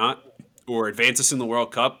team or not, or advance us in the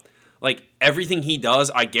World Cup, like everything he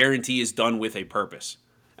does, I guarantee is done with a purpose.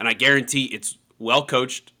 And I guarantee it's well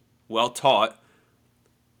coached, well taught,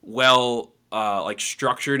 well like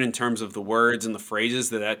structured in terms of the words and the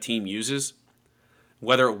phrases that team uses.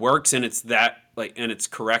 Whether it works and it's that like and it's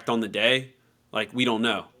correct on the day, like we don't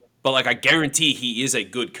know. But like I guarantee he is a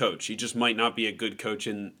good coach. He just might not be a good coach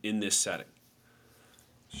in this setting.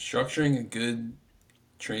 Structuring a good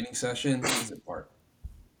training session is an art.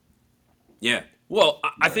 Yeah. Well,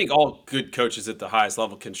 I think all good coaches at the highest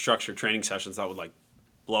level can structure training sessions that would like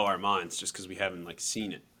blow our minds just because we haven't like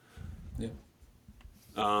seen it. Yeah.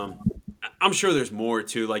 I'm sure there's more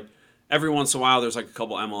too. Like every once in a while, there's like a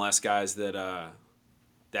couple MLS guys that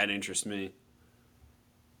that interest me.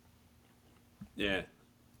 Yeah.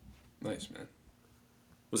 Nice, man.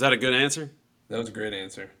 Was that a good answer? That was a great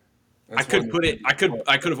answer. I could put it. I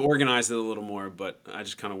could have organized it a little more, but I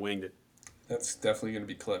just kind of winged it. That's definitely going to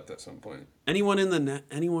be clipped at some point. Anyone in the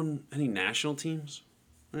any national teams?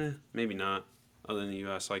 Maybe not. Other than the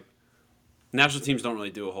U.S., like national teams don't really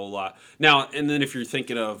do a whole lot now. And then if you're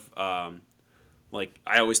thinking of like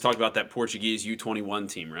I always talk about that Portuguese U21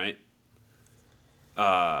 team, right?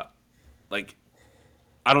 Like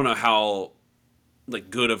I don't know how like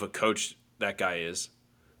good of a coach that guy is,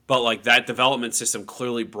 but like that development system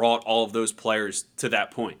clearly brought all of those players to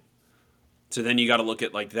that point. So then you got to look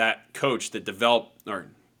at like that coach that developed or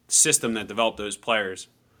system that developed those players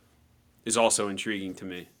is also intriguing to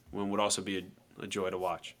me. And would also be a joy to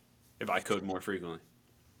watch if I code more frequently.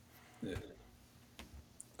 Yeah.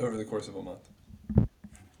 Over the course of a month.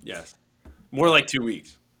 Yes, more like 2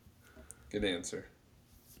 weeks. Good answer.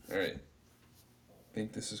 All right. I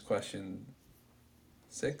think this is question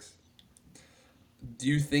 6. Do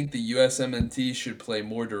you think the USMNT should play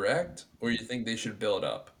more direct, or you think they should build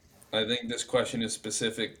up? I think this question is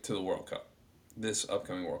specific to the World Cup, this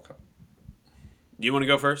upcoming World Cup. Do you want to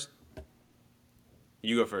go first?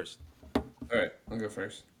 You go first. All right, I'll go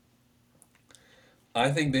first. I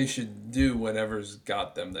think they should do whatever's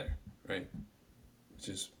got them there, right? Which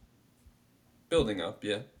is building up,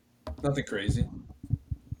 yeah. Nothing crazy.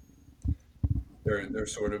 They're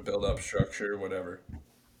sort of build up structure, whatever.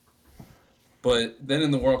 But then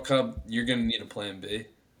in the World Cup, you're gonna need a plan B.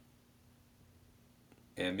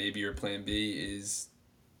 And maybe your plan B is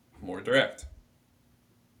more direct.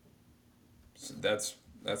 So that's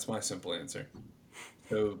my simple answer.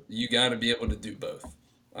 So you got to be able to do both.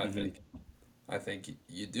 I think. I think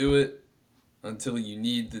you do it until you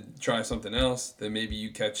need to try something else. Then maybe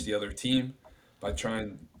you catch the other team by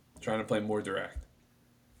trying to play more direct.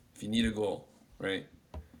 If you need a goal, right?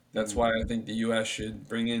 That's why I think the U.S. should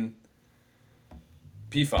bring in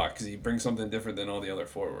PFOC because he brings something different than all the other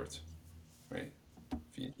forwards, right?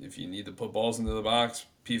 If you need to put balls into the box,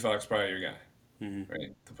 PFOC's probably your guy,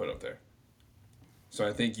 right, to put up there. So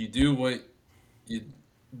I think you do what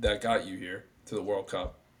that got you here to the World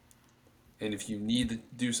Cup, and if you need to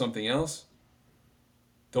do something else,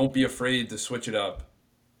 don't be afraid to switch it up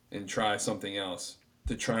and try something else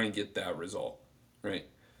to try and get that result, right?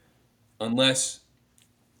 Unless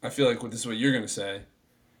I feel like this is what you're going to say,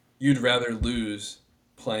 you'd rather lose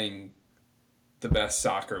playing the best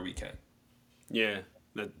soccer we can. Yeah,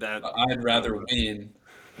 that I'd rather win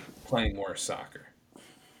playing worse soccer.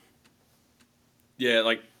 Yeah,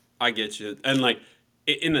 like I get you, and like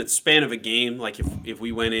in the span of a game, like if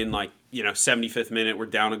we went in like 75th minute, we're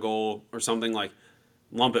down a goal or something, like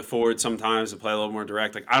lump it forward sometimes to play a little more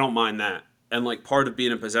direct. Like I don't mind that, and like part of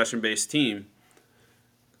being a possession based team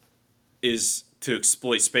is to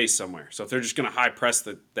exploit space somewhere. So if they're just gonna high press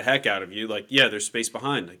the heck out of you, like yeah, there's space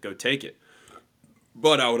behind, like go take it.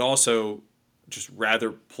 But I would also just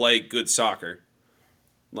rather play good soccer,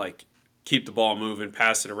 like keep the ball moving,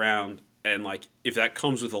 pass it around. And, like, if that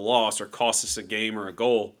comes with a loss or costs us a game or a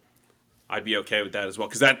goal, I'd be okay with that as well.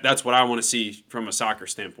 Because that's what I want to see from a soccer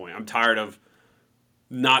standpoint. I'm tired of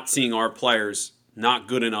not seeing our players not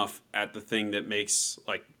good enough at the thing that makes,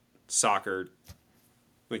 like, soccer,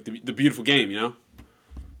 like, the beautiful game,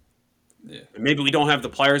 Yeah. And maybe we don't have the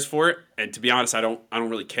players for it. And to be honest, I don't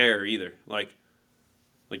really care either. Like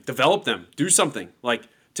develop them. Do something. Like,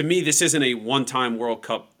 to me, this isn't a one-time World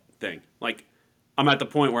Cup thing. Like, I'm at the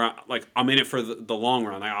point where I'm in it for the long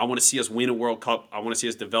run. I want to see us win a World Cup. I want to see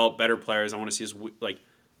us develop better players. I want to see us like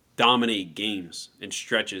dominate games and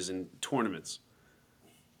stretches and tournaments.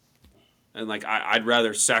 And like I'd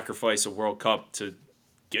rather sacrifice a World Cup to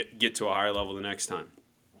get to a higher level the next time.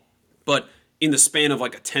 But in the span of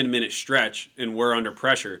like a 10-minute stretch and we're under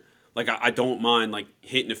pressure, like I don't mind like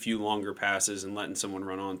hitting a few longer passes and letting someone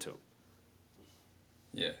run onto them.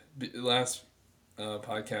 Yeah. Last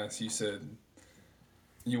podcast, you said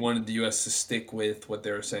you wanted the U.S. to stick with what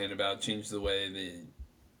they were saying about change the way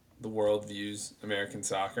the world views American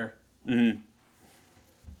soccer. Mm-hmm.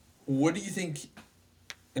 What do you think,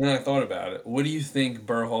 and I thought about it, what do you think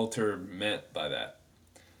Berhalter meant by that?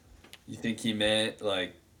 You think he meant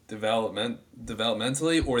like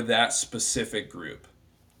developmentally or that specific group?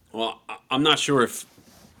 Well, I'm not sure if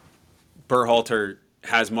Berhalter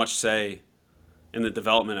has much say in the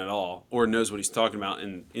development at all or knows what he's talking about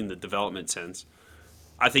in the development sense.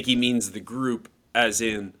 I think he means the group as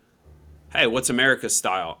in, hey, what's America's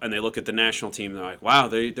style? And they look at the national team and they're like, wow,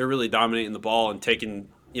 they're really dominating the ball and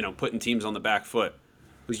putting teams on the back foot.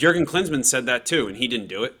 Because Jurgen Klinsmann said that too, and he didn't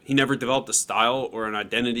do it. He never developed a style or an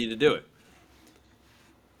identity to do it.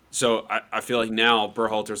 So I feel like now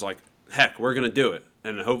Berhalter's like, heck, we're going to do it.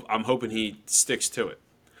 And I'm hoping he sticks to it.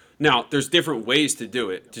 Now, there's different ways to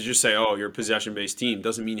do it. To just say, oh, you're a possession-based team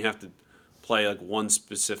doesn't mean you have to play like one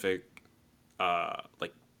specific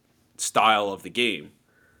like style of the game.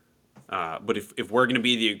 But if we're going to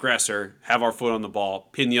be the aggressor, have our foot on the ball,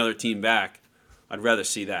 pin the other team back, I'd rather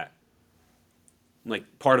see that.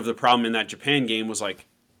 Like part of the problem in that Japan game was like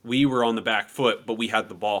we were on the back foot, but we had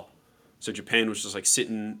the ball. So Japan was just like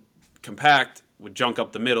sitting compact, would junk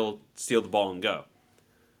up the middle, steal the ball and go.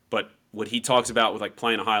 But what he talks about with like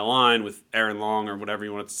playing a high line with Aaron Long or whatever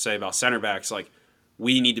you want to say about center backs, like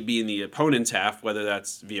we need to be in the opponent's half, whether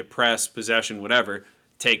that's via press, possession, whatever,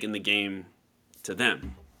 taking the game to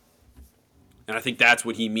them. And I think that's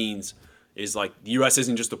what he means is like the U.S.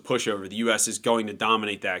 isn't just a pushover. The U.S. is going to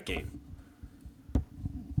dominate that game.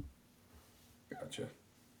 Gotcha.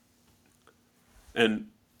 And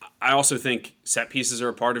I also think set pieces are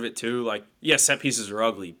a part of it too. Like, yes, set pieces are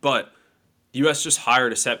ugly, but the U.S. just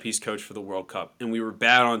hired a set piece coach for the World Cup, and we were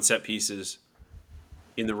bad on set pieces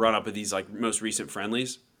in the run-up of these like most recent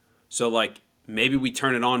friendlies. So like maybe we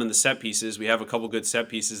turn it on in the set pieces. We have a couple good set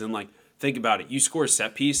pieces, and like think about it. You score a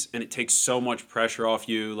set piece, and it takes so much pressure off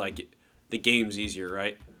you. Like the game's easier,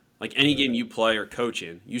 right? Like any game you play or coach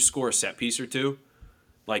in, you score a set piece or two.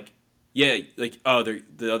 Like yeah, like oh,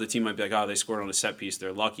 the other team might be like, oh, they scored on a set piece,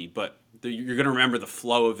 they're lucky, but you're gonna remember the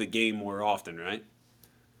flow of the game more often, right?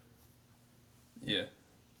 Yeah.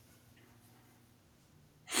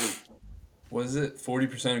 Was it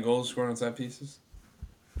 40% of goals scored on set pieces?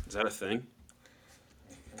 Is that a thing?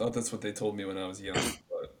 I thought that's what they told me when I was young.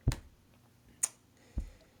 But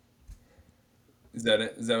is that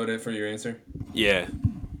it? Is that what it for your answer? Yeah.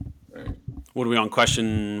 All right. What are we on?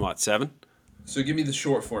 Question 7? So give me the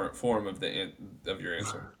short form of of your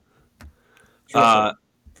answer. For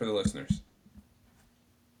the listeners.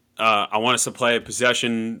 I want us to play a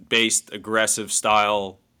possession-based, aggressive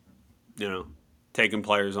style, taking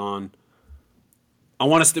players on. I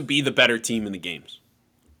want us to be the better team in the games.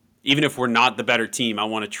 Even if we're not the better team, I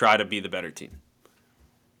want to try to be the better team.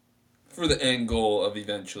 For the end goal of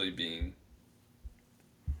eventually being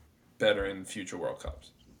better in future World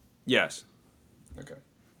Cups. Yes. Okay.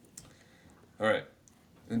 All right.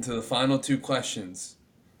 Into the final two questions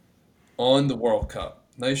on the World Cup.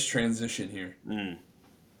 Nice transition here.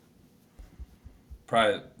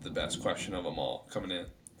 Probably the best question of them all coming in.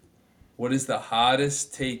 What is the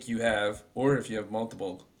hottest take you have, or if you have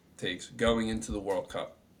multiple takes, going into the World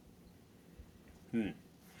Cup? You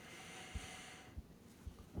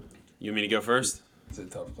want me to go first? It's a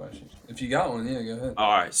tough question. If you got one, yeah, go ahead.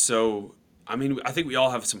 All right. So, I mean, I think we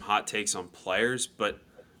all have some hot takes on players, but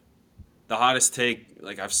the hottest take,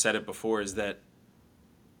 like I've said it before, is that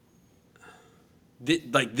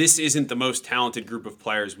this isn't the most talented group of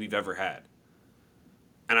players we've ever had.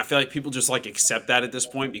 And I feel like people just like accept that at this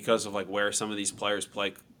point because of like where some of these players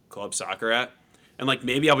play club soccer at. And like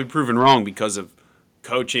maybe I'll be proven wrong because of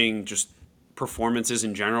coaching, just performances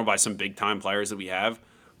in general by some big time players that we have.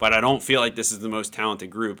 But I don't feel like this is the most talented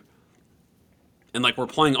group. And like we're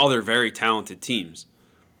playing other very talented teams.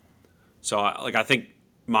 So I think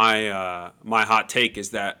my hot take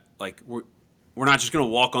is that like we're not just going to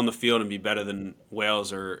walk on the field and be better than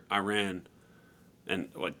Wales or Iran, and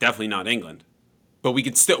definitely not England. But we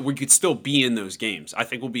could still be in those games. I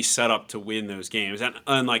think we'll be set up to win those games.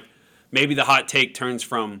 And like maybe the hot take turns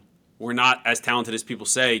from we're not as talented as people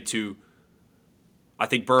say to I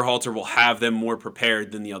think Berhalter will have them more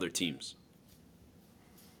prepared than the other teams.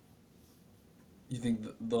 You think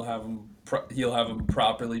they'll have him? He'll have them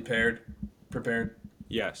properly prepared.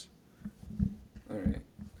 Yes. All right.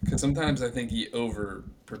 Because sometimes I think he over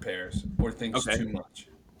prepares or thinks Okay. too much.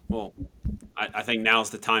 Well, I think now's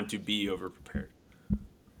the time to be over prepared.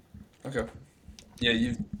 Okay.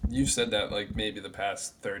 Yeah, you've said that like maybe the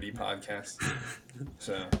past 30 podcasts.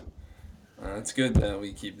 So it's good that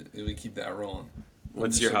we keep that rolling.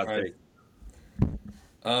 What's your hot take?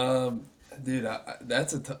 Dude,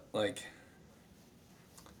 that's like.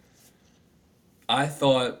 I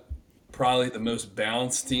thought probably the most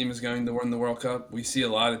balanced team is going to win the World Cup. We see a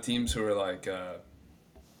lot of teams who are like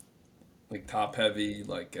top heavy,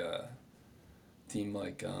 like team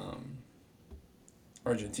like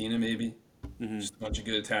Argentina maybe, just a bunch of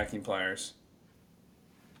good attacking players,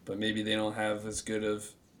 but maybe they don't have as good of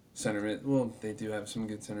center mid. Well, they do have some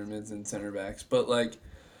good center mids and center backs, but like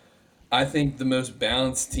I think the most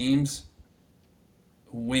balanced teams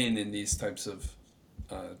win in these types of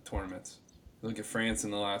tournaments. Look at France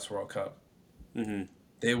in the last World Cup.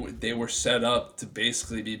 They were set up to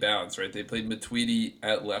basically be balanced, right? They played Matuidi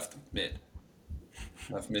at left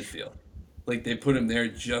midfield. Like they put him there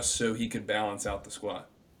just so he could balance out the squad.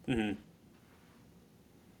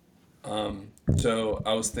 So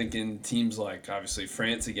I was thinking teams like obviously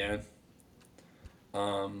France again.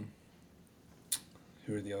 Who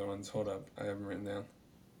are the other ones? Hold up, I have them written down.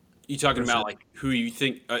 You talking about like who you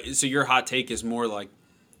think? So your hot take is more like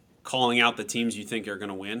calling out the teams you think are going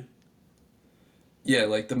to win. Yeah,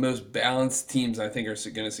 like the most balanced teams I think are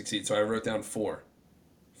going to succeed. So I wrote down 4: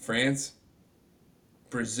 France,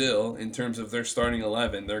 Brazil. In terms of their starting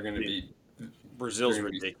 11, they're going to be Brazil's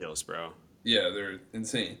ridiculous, bro. Yeah, they're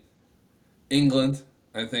insane. England,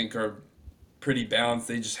 I think, are pretty balanced.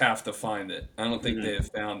 They just have to find it. I don't think they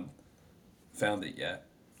have found it yet.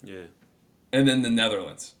 Yeah. And then the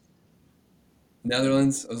Netherlands.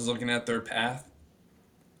 Netherlands, I was looking at their path.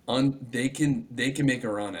 They can make a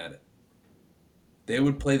run at it. They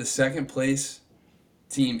would play the second place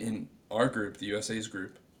team in our group, the USA's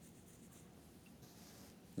group.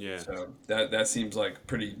 Yeah. So that seems like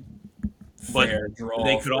pretty But fair draw.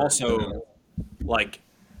 they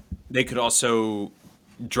could also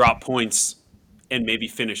drop points and maybe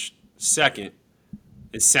finish second,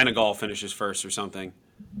 and Senegal finishes first or something,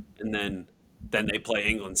 and then they play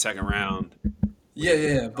England second round.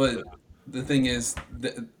 Yeah. But the thing is,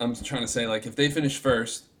 I'm trying to say, like, if they finish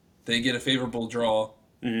first, they get a favorable draw.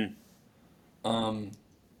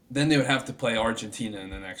 Then they would have to play Argentina in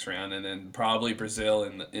the next round, and then probably Brazil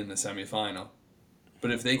in the semifinal.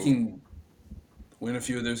 But if they can win a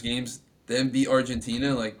few of those games, then beat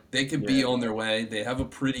Argentina, like they could be on their way. They have a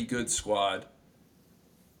pretty good squad.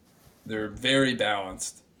 They're very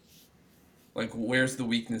balanced. Like, where's the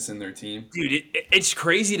weakness in their team? Dude, it's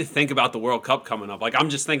crazy to think about the World Cup coming up. Like, I'm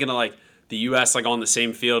just thinking of like the U.S. like on the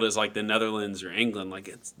same field as like the Netherlands or England. Like,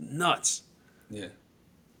 it's nuts. Yeah.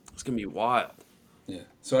 It's gonna be wild. Yeah.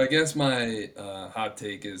 So I guess my hot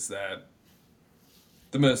take is that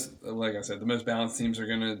like I said, the most balanced teams are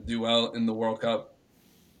going to do well in the World Cup.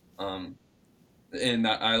 And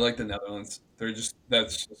I like the Netherlands.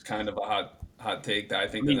 That's just kind of a hot take that I I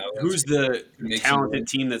think the mean, Netherlands who's the could make some talented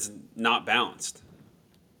noise. team that's not balanced?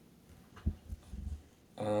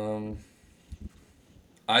 Um,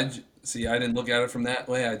 see. I didn't look at it from that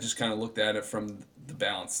way. I just kind of looked at it from the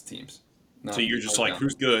balanced teams, So not you're just like,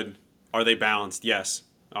 unbalanced. who's good? Are they balanced? Yes.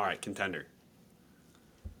 All right, contender.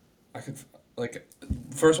 I could like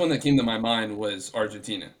first one that came to my mind was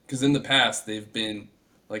Argentina because in the past they've been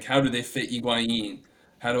like how do they fit Higuain?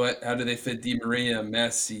 How do they fit Di Maria,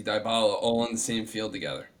 Messi, Dybala all on the same field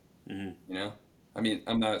together? Hmm. You know, I mean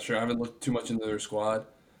I'm not sure. I haven't looked too much into their squad,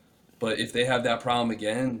 but if they have that problem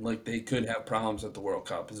again, like they could have problems at the World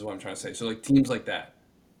Cup. Is what I'm trying to say. So like teams like that,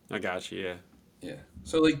 I got you. Yeah. yeah.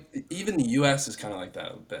 So like even the U.S. is kind of like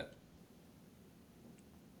that a bit.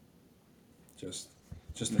 Just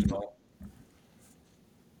just a thought.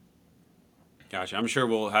 Gotcha. I'm sure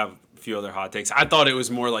we'll have a few other hot takes. I thought it was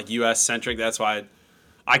more like U.S. centric. That's why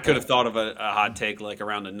I could have thought of a hot take like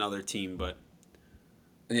around another team, but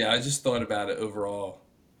Yeah, I just thought about it overall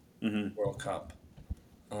mhm. World Cup.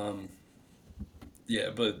 Um, yeah,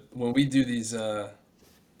 but when we do these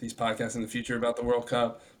podcasts in the future about the World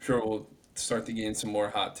Cup, I'm sure we'll start to gain some more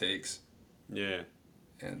hot takes. Yeah.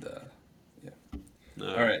 And yeah. All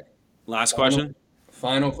All right. right. Last Final question.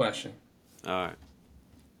 final question. All right.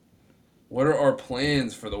 What are our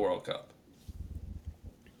plans for the World Cup?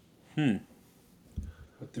 Hmm.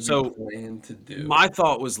 What do we So plan to do? my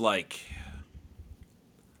thought was like,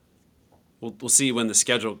 we'll see when the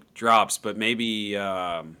schedule drops, but maybe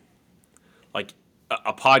like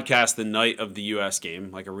a podcast the night of the U.S.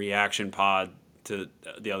 game, like a reaction pod to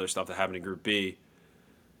the other stuff that happened in Group B,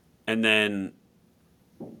 and then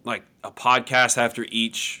like a podcast after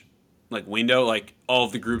each like window, like all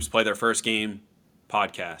of the groups play their first game,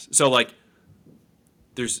 podcast. So like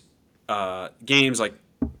there's games like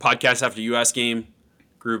podcast after U.S. game,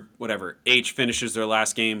 group whatever. H finishes their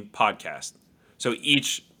last game, podcast. So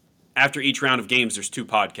each after each round of games, there's two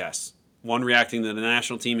podcasts. One reacting to the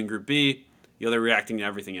national team in Group B, the other reacting to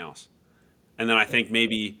everything else. And then I think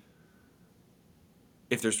maybe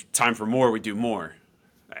if there's time for more, we do more.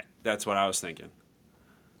 That's what I was thinking.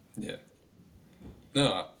 Yeah.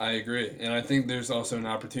 No, I agree. And I think there's also an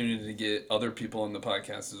opportunity to get other people on the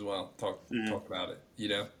podcast as well. Talk about it, you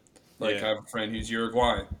know? Like Yeah. I have a friend who's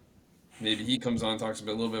Uruguayan. Maybe he comes on and talks a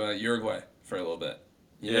little bit about Uruguay for a little bit.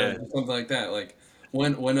 You know, Yeah. something like that. Like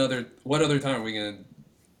what other time are we gonna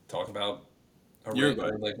talk about Uruguay.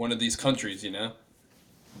 or like one of these countries,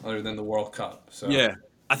 other than the World Cup? So Yeah.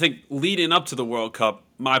 I think leading up to the World Cup,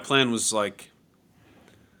 my plan was like,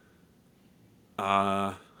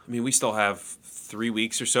 I mean, we still have 3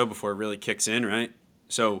 weeks or so before it really kicks in, right?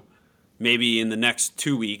 So maybe in the next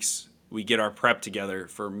 2 weeks, we get our prep together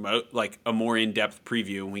for like a more in depth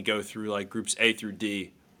preview, and we go through like groups A through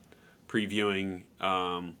D, previewing,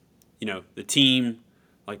 the team,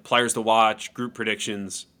 like players to watch, group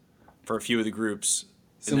predictions for a few of the groups,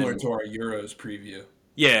 and similar then to our Euros preview.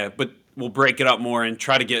 yeah, but we'll break it up more and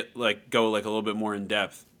try to get like go like a little bit more in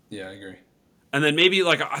depth. Yeah, I agree. And then maybe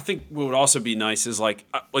like I think what would also be nice is like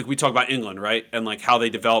we talk about England, right? And like how they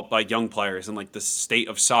develop like young players and like the state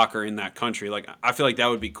of soccer in that country. Like I feel like that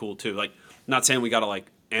would be cool too. Like not saying we got to like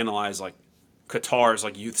analyze like Qatar's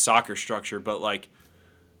like youth soccer structure, but like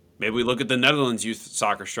maybe we look at the Netherlands youth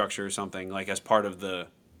soccer structure or something like as part of the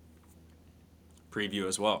preview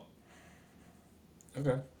as well.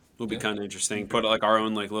 Okay. Would be Yeah. kind of interesting. Put like our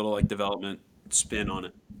own like little like development spin on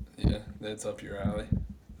it. Yeah, that's up your alley.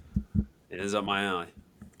 It is up my alley.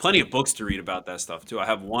 Plenty of books to read about that stuff too. I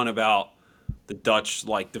have one about the Dutch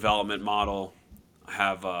like development model. I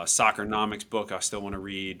have a Soccernomics book I still want to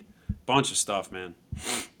read. Bunch of stuff, man.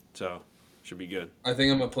 So should be good. I think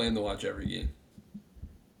I'm gonna plan to watch every game.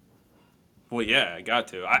 Well, yeah, I got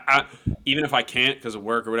to. I even if I can't because of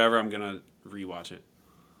work or whatever, I'm gonna rewatch it.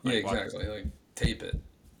 Yeah, Like watch it. exactly. Like tape it.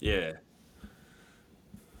 Yeah.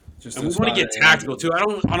 Just And to we want to spot get any tactical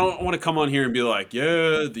injuries. too. I don't want to come on here and be like,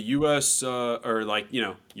 yeah, the U.S. Or like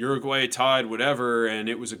Uruguay tied whatever, and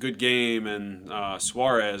it was a good game, and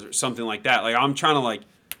Suarez or something like that. Like I'm trying to like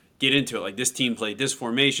get into it. Like this team played this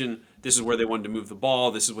formation. This is where they wanted to move the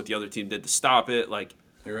ball. This is what the other team did to stop it. Like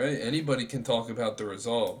You're right. Anybody can talk about the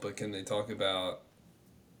result, but can they talk about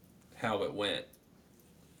how it went?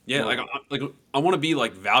 yeah, Or like I want to be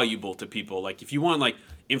like valuable to people. Like if you want like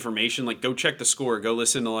information, like go check the score. Go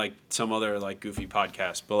listen to like some other like goofy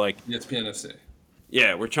podcast. But like ESPN FC.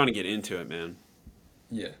 yeah, we're trying to get into it, man.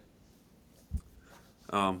 Yeah.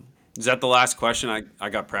 Is that the last question? I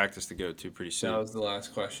got practice to go to pretty That soon. was the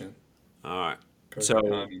last question. All right. Perfect So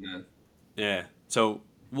timing, man. yeah. So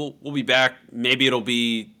we'll be back. Maybe it'll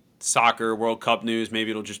be soccer, World Cup news.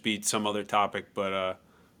 Maybe it'll just be some other topic. But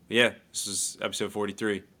yeah, this is episode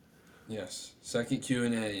 43. Yes, second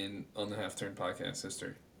Q&A on the Half Turn podcast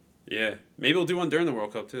history. Yeah, maybe we'll do one during the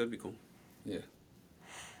World Cup too. That'd be cool. Yeah.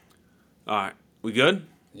 All right, we good?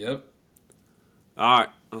 Yep. All right,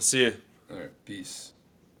 I'll see you. All right, peace.